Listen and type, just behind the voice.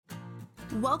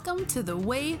Welcome to The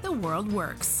Way the World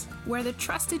Works, where the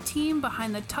trusted team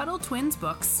behind the Tuttle Twins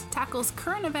books tackles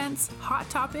current events, hot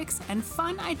topics, and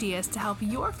fun ideas to help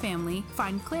your family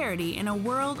find clarity in a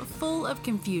world full of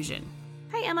confusion.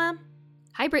 Hi, Emma.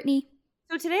 Hi, Brittany.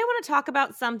 So today I want to talk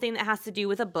about something that has to do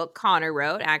with a book Connor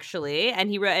wrote, actually. And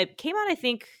he wrote, it came out, I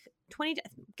think,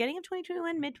 beginning of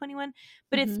 2021, mid 21.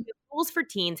 But it's Rules for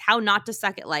Teens, How Not to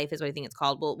Suck at Life is what I think it's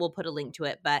called. We'll put a link to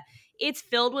it. But it's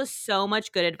filled with so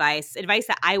much good advice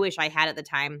that I wish I had at the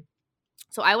time.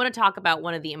 So I want to talk about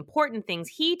one of the important things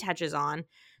he touches on.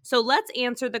 So let's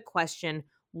answer the question,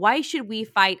 why should we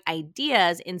fight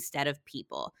ideas instead of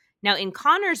people? Now, in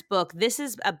Connor's book, this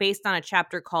is based on a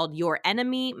chapter called Your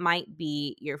Enemy Might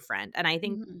Be Your Friend. And I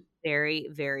think very,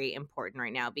 very important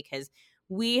right now because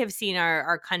we have seen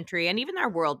our country and even our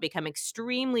world become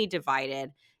extremely divided.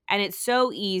 And it's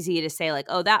so easy to say like,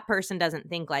 oh, that person doesn't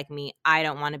think like me. I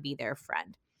don't want to be their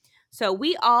friend. So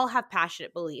we all have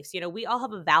passionate beliefs. You know, we all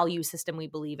have a value system we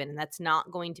believe in, and that's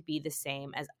not going to be the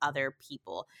same as other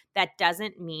people. That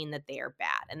doesn't mean that they are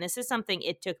bad. And this is something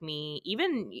it took me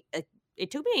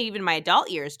even my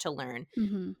adult years to learn.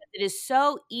 It is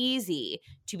so easy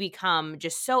to become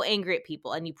just so angry at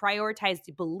people, and you prioritize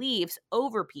the beliefs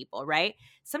over people, right?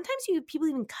 Sometimes people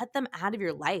even cut them out of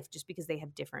your life just because they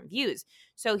have different views.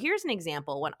 So here's an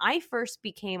example. When I first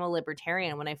became a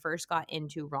libertarian, when I first got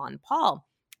into Ron Paul,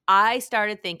 I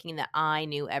started thinking that I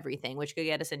knew everything, which could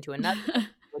get us into another,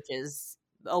 which is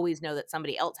always know that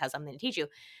somebody else has something to teach you.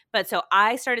 But so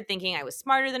I started thinking I was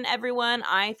smarter than everyone.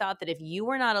 I thought that if you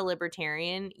were not a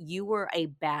libertarian, you were a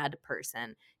bad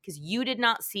person because you did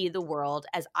not see the world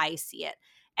as I see it.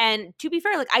 And to be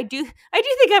fair, like I do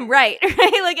think I'm right,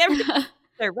 right? Like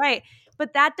they're right.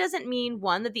 But that doesn't mean,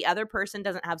 one, that the other person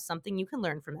doesn't have something you can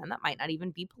learn from them. That might not even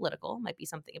be political. It might be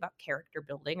something about character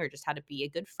building or just how to be a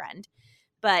good friend.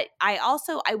 But I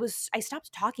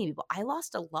stopped talking to people. I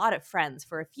lost a lot of friends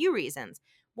for a few reasons.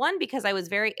 One, because I was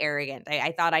very arrogant.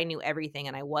 I thought I knew everything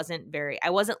and I wasn't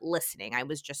listening. I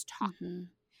was just talking.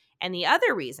 And the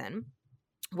other reason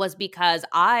was because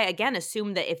I, again,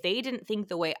 assumed that if they didn't think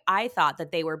the way I thought,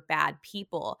 that they were bad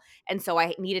people. And so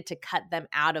I needed to cut them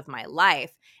out of my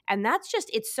life. And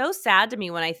it's so sad to me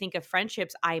when I think of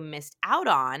friendships I missed out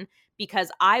on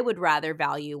because I would rather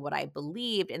value what I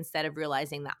believed instead of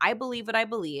realizing that I believe what I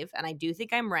believe. And I do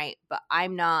think I'm right, but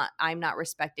I'm not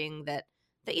respecting that,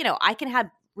 you know, I can have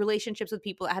relationships with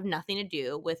people that have nothing to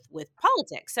do with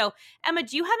politics. So Emma,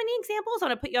 do you have any examples? I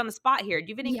want to put you on the spot here. Do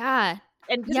you have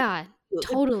any? Yeah,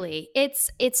 totally.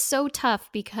 It's so tough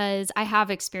because I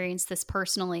have experienced this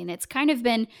personally, and it's kind of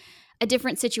been a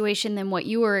different situation than what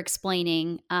you were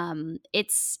explaining.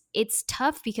 It's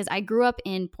tough because I grew up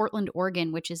in Portland,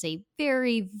 Oregon, which is a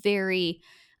very, very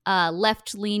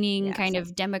left-leaning kind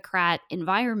of Democrat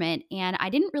environment, and I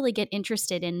didn't really get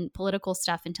interested in political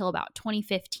stuff until about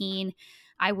 2015.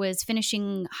 I was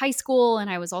finishing high school and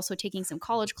I was also taking some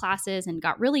college classes and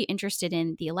got really interested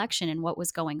in the election and what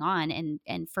was going on.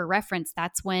 And for reference,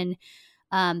 that's when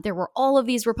there were all of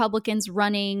these Republicans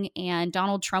running and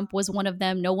Donald Trump was one of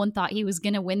them. No one thought he was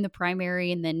going to win the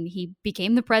primary. And then he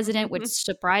became the president, which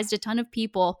surprised a ton of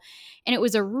people. And it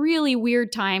was a really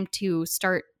weird time to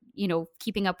start, you know,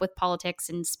 keeping up with politics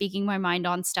and speaking my mind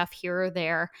on stuff here or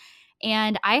there.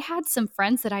 And I had some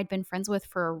friends that I'd been friends with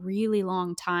for a really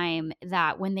long time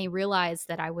that when they realized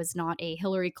that I was not a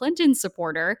Hillary Clinton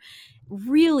supporter,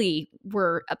 really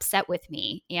were upset with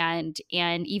me and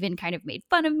even kind of made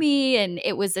fun of me. And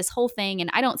it was this whole thing.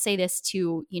 And I don't say this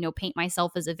to, you know, paint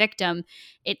myself as a victim.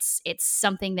 It's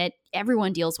something that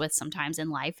everyone deals with sometimes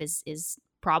in life is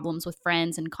problems with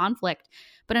friends and conflict.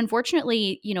 But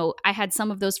unfortunately, you know, I had some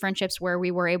of those friendships where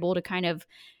we were able to kind of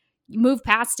move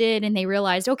past it and they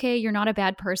realized, okay, you're not a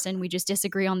bad person. We just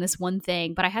disagree on this one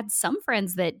thing. But I had some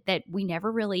friends that we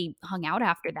never really hung out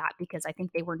after that because I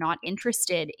think they were not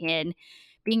interested in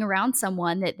being around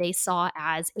someone that they saw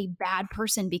as a bad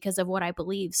person because of what I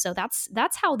believe. So that's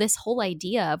how this whole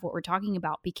idea of what we're talking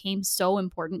about became so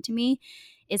important to me.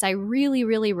 Is I really,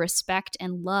 really respect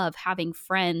and love having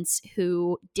friends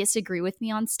who disagree with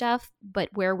me on stuff, but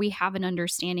where we have an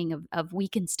understanding of we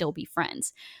can still be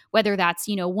friends, whether that's,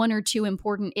 you know, one or two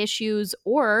important issues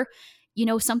or, you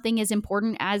know, something as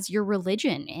important as your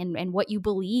religion and what you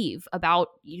believe about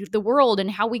the world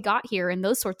and how we got here and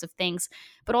those sorts of things,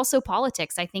 but also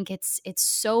politics. I think it's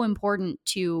so important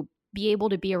to be able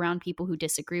to be around people who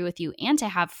disagree with you and to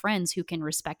have friends who can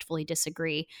respectfully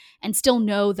disagree and still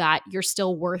know that you're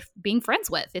still worth being friends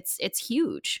with. It's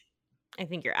huge. I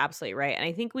think you're absolutely right. And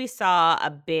I think we saw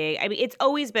it's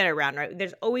always been around, right?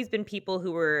 There's always been people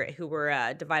who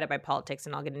were divided by politics,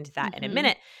 and I'll get into that in a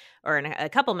minute. or in a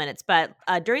couple minutes. But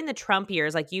during the Trump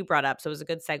years, like you brought up, so it was a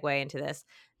good segue into this.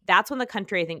 That's when the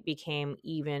country, I think, became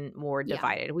even more Yeah.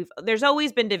 divided. There's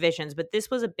always been divisions, but this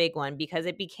was a big one because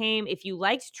it became, if you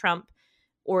liked Trump,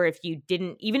 or if you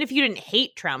didn't, even if you didn't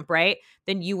hate Trump, right,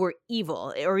 then you were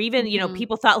evil. Or even,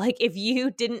 people thought like if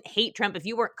you didn't hate Trump, if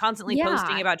you weren't constantly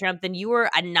posting Yeah. about Trump, then you were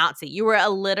a Nazi. You were a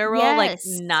literal like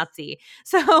Yes. Nazi.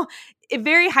 So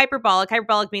very hyperbolic.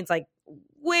 Hyperbolic means like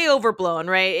way overblown,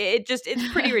 right?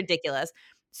 It's pretty ridiculous.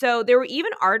 So there were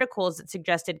even articles that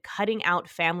suggested cutting out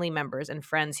family members and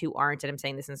friends who aren't, and I'm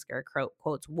saying this in scare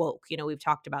quotes, woke. We've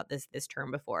talked about this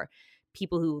term before.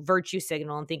 People who virtue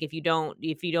signal and think if you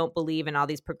don't believe in all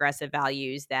these progressive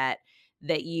values that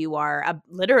you are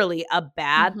literally a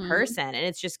bad Mhm. person. And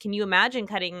it's just, can you imagine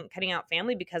cutting out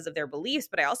family because of their beliefs?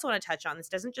 But I also want to touch on, this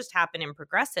doesn't just happen in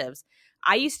progressives.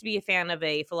 I used to be a fan of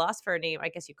a philosopher named, I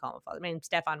guess you call him a father, named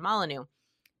Stefan Molyneux.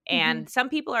 And some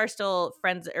people are still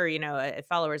friends or,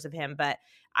 followers of him. But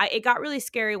it got really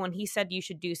scary when he said you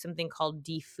should do something called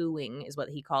defooing, is what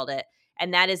he called it.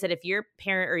 And that is that if your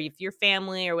parent or if your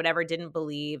family or whatever didn't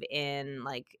believe in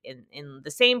like in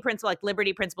the same principle, like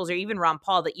liberty principles, or even Ron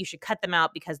Paul, that you should cut them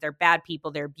out because they're bad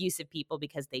people, they're abusive people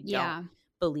because they Yeah. don't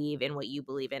believe in what you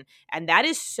believe in. And that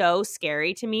is so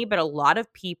scary to me, but a lot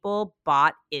of people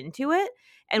bought into it.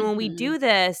 And when we Mhm. do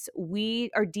this, we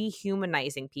are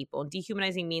dehumanizing people.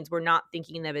 Dehumanizing means we're not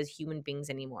thinking of them as human beings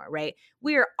anymore, right?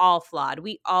 We are all flawed.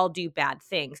 We all do bad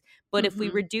things. But if we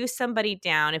Mhm. reduce somebody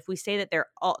down, if we say that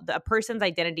a person's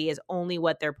identity is only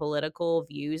what their political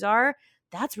views are,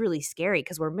 that's really scary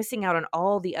because we're missing out on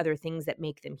all the other things that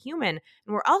make them human.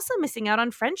 And we're also missing out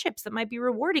on friendships that might be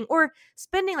rewarding, or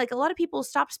spending, like a lot of people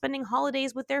stop spending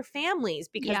holidays with their families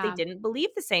because they Yeah. didn't believe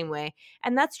the same way.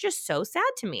 And that's just so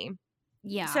sad to me.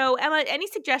 Yeah. So, Emma, any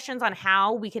suggestions on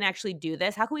how we can actually do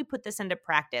this? How can we put this into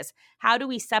practice? How do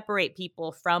we separate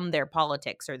people from their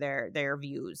politics or their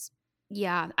views?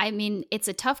 Yeah, I mean, it's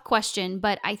a tough question,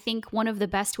 but I think one of the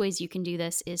best ways you can do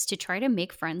this is to try to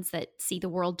make friends that see the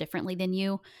world differently than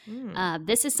you.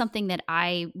 This is something that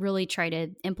I really try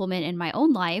to implement in my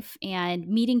own life, and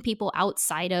meeting people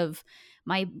outside of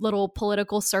my little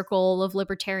political circle of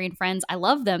libertarian friends. I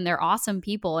love them. They're awesome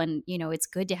people. And, it's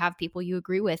good to have people you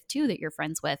agree with too, that you're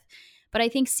friends with. But I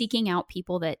think seeking out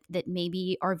people that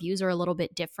maybe our views are a little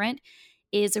bit different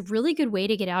is a really good way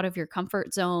to get out of your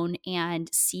comfort zone and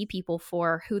see people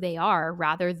for who they are,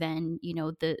 rather than,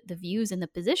 the views and the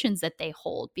positions that they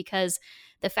hold. Because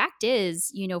the fact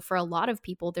is, for a lot of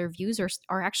people, their views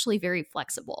are actually very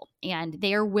flexible, and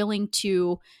they are willing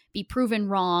to be proven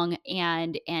wrong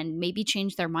and maybe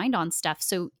change their mind on stuff.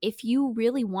 So if you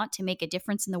really want to make a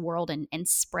difference in the world and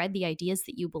spread the ideas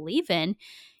that you believe in,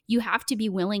 you have to be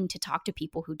willing to talk to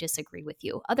people who disagree with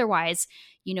you. Otherwise,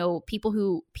 people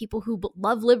who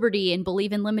love liberty and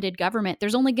believe in limited government,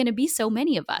 there's only going to be so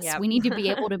many of us. Yep. We need to be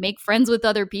able to make friends with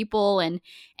other people and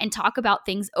talk about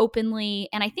things openly.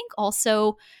 And I think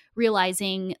also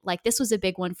realizing, like, this was a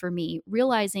big one for me,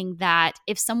 realizing that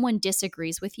if someone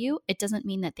disagrees with you, it doesn't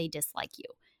mean that they dislike you.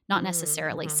 Not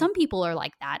necessarily. Mm-hmm. Some people are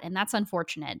like that, and that's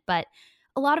unfortunate. But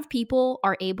a lot of people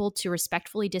are able to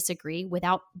respectfully disagree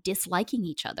without disliking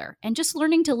each other, and just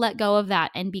learning to let go of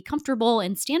that and be comfortable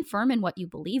and stand firm in what you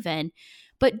believe in.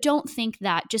 But don't think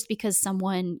that just because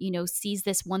someone, sees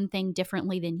this one thing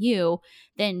differently than you,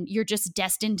 then you're just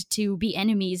destined to be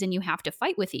enemies and you have to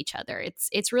fight with each other.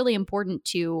 It's really important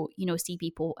to, see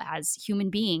people as human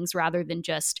beings rather than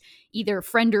just either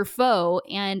friend or foe.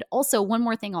 And also, one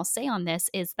more thing I'll say on this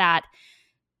is that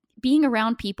being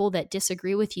around people that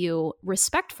disagree with you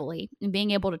respectfully and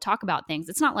being able to talk about things.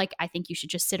 It's not like I think you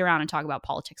should just sit around and talk about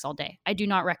politics all day. I do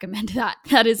not recommend that.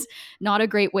 That is not a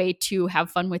great way to have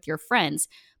fun with your friends.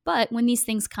 But when these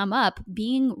things come up,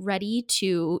 being ready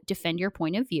to defend your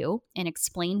point of view and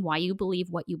explain why you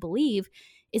believe what you believe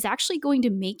is actually going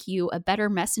to make you a better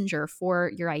messenger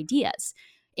for your ideas.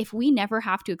 If we never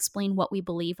have to explain what we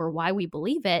believe or why we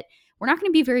believe it, we're not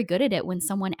going to be very good at it when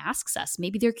someone asks us.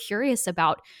 Maybe they're curious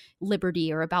about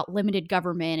liberty or about limited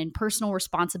government and personal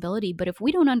responsibility. But if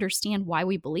we don't understand why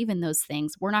we believe in those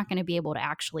things, we're not going to be able to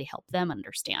actually help them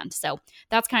understand. So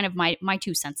that's kind of my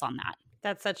 2 cents on that.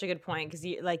 That's such a good point because,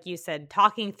 like you said,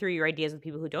 talking through your ideas with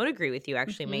people who don't agree with you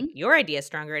actually Mhm. make your ideas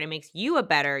stronger, and it makes you're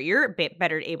a bit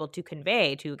better able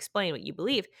to explain what you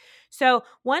believe. So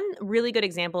one really good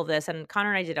example of this, and Connor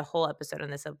and I did a whole episode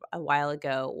on this a while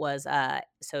ago, was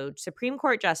so Supreme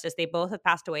Court Justice, they both have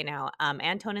passed away now,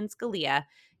 Antonin Scalia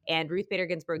and Ruth Bader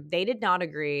Ginsburg. They did not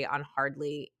agree on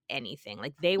hardly anything.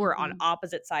 Like, they were on Mhm.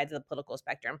 opposite sides of the political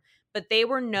spectrum, but they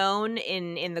were known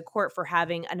in the court for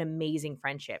having an amazing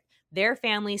friendship. Their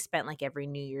families spent like every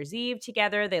New Year's Eve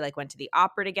together. They like went to the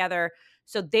opera together.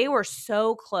 So they were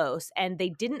so close, and they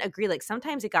didn't agree. Like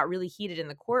sometimes it got really heated in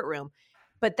the courtroom,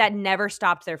 but that never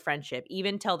stopped their friendship.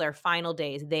 Even till their final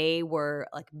days, they were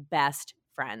like best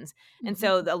friends. And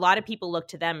so a lot of people look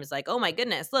to them as like, oh my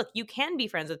goodness, look, you can be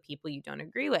friends with people you don't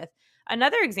agree with.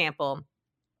 Another example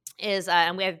is,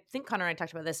 and I think Connor and I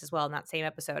talked about this as well in that same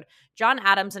episode, John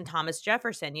Adams and Thomas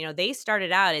Jefferson. You know, they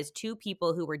started out as two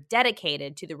people who were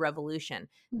dedicated to the revolution.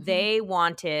 They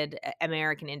wanted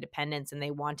American independence, and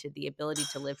they wanted the ability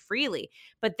to live freely.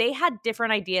 But they had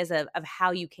different ideas of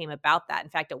how you came about that. In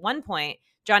fact, at one point,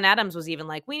 John Adams was even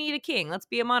like, we need a king. Let's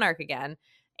be a monarch again.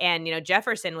 And, you know,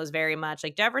 Jefferson was very much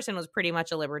like, Jefferson was pretty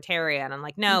much a libertarian. I'm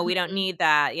like, no, we don't need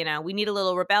that. You know, we need a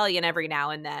little rebellion every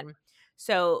now and then.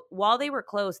 So while they were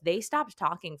close, they stopped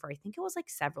talking for, I think it was like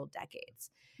several decades.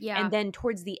 Yeah. And then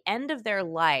towards the end of their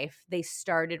life, they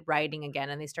started writing again,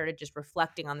 and they started just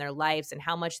reflecting on their lives and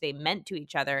how much they meant to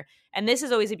each other. And this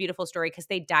is always a beautiful story because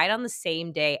they died on the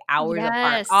same day, hours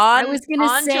apart, on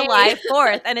July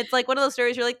 4th. And it's like one of those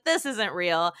stories you're like, this isn't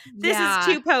real. This is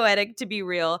too poetic to be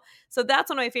real. So that's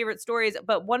one of my favorite stories.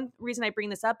 But one reason I bring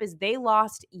this up is they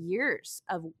lost years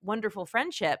of wonderful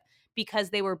friendship because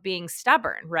they were being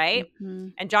stubborn, right?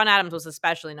 And John Adams was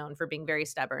especially known for being very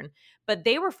stubborn. But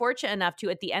they were fortunate enough to,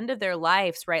 at the end of their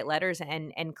lives, write letters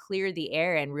and clear the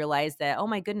air and realize that, oh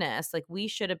my goodness, like we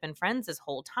should have been friends this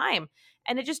whole time.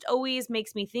 And it just always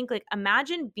makes me think, like,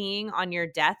 imagine being on your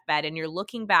deathbed and you're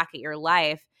looking back at your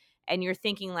life and you're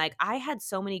thinking like, I had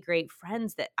so many great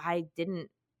friends that I didn't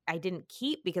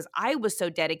keep because I was so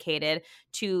dedicated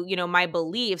to, you know, my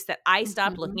beliefs that I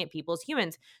stopped looking at people as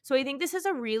humans. So I think this is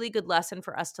a really good lesson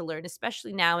for us to learn,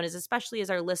 especially now, and especially as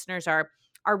our listeners are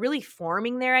really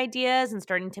forming their ideas and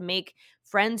starting to make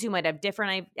friends who might have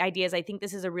different ideas. I think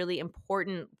this is a really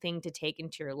important thing to take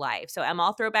into your life. So Emma,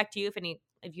 I'll throw it back to you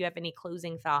if you have any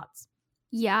closing thoughts.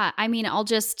 Yeah, I mean, I'll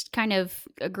just kind of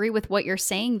agree with what you're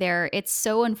saying there. It's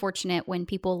so unfortunate when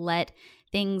people let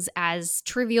things as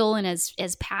trivial and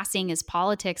as passing as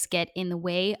politics get in the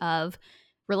way of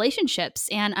relationships.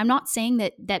 And I'm not saying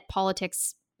that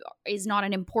politics is not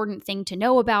an important thing to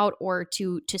know about, or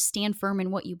to stand firm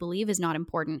in what you believe is not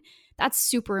important. That's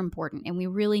super important. And we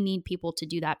really need people to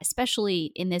do that,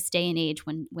 especially in this day and age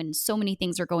when so many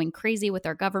things are going crazy with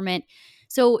our government.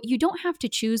 So you don't have to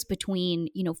choose between,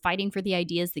 you know, fighting for the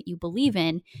ideas that you believe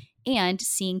in and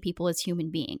seeing people as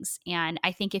human beings. And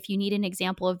I think if you need an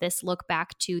example of this, look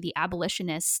back to the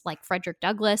abolitionists like Frederick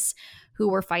Douglass, who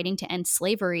were fighting to end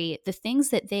slavery. The things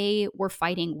that they were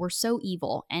fighting were so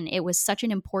evil, and it was such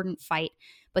an important fight,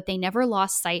 but they never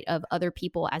lost sight of other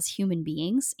people as human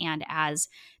beings and as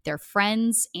their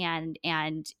friends and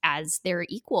as their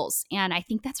equals. And I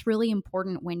think that's really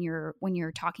important when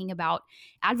you're talking about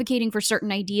advocating for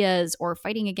certain ideas or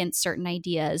fighting against certain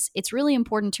ideas. It's really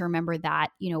important to remember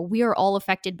that, you know, we are all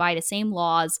affected by the same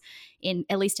laws,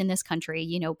 at least in this country.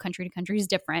 You know, country to country is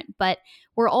different, but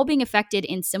we're all being affected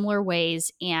in similar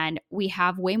ways, and we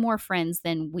have way more friends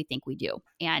than we think we do.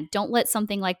 And don't let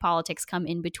something like politics come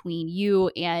in between you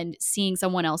and seeing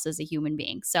someone else as a human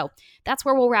being. So that's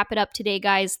where we'll wrap it up today,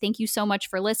 guys. Thank you so much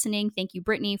for listening. Thank you,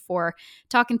 Brittany, for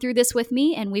talking through this with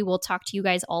me, and we will talk to you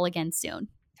guys all again soon.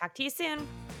 Talk to you soon.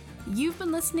 You've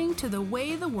been listening to The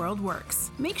Way the World Works.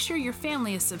 Make sure your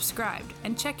family is subscribed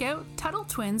and check out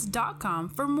TuttleTwins.com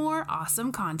for more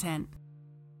awesome content.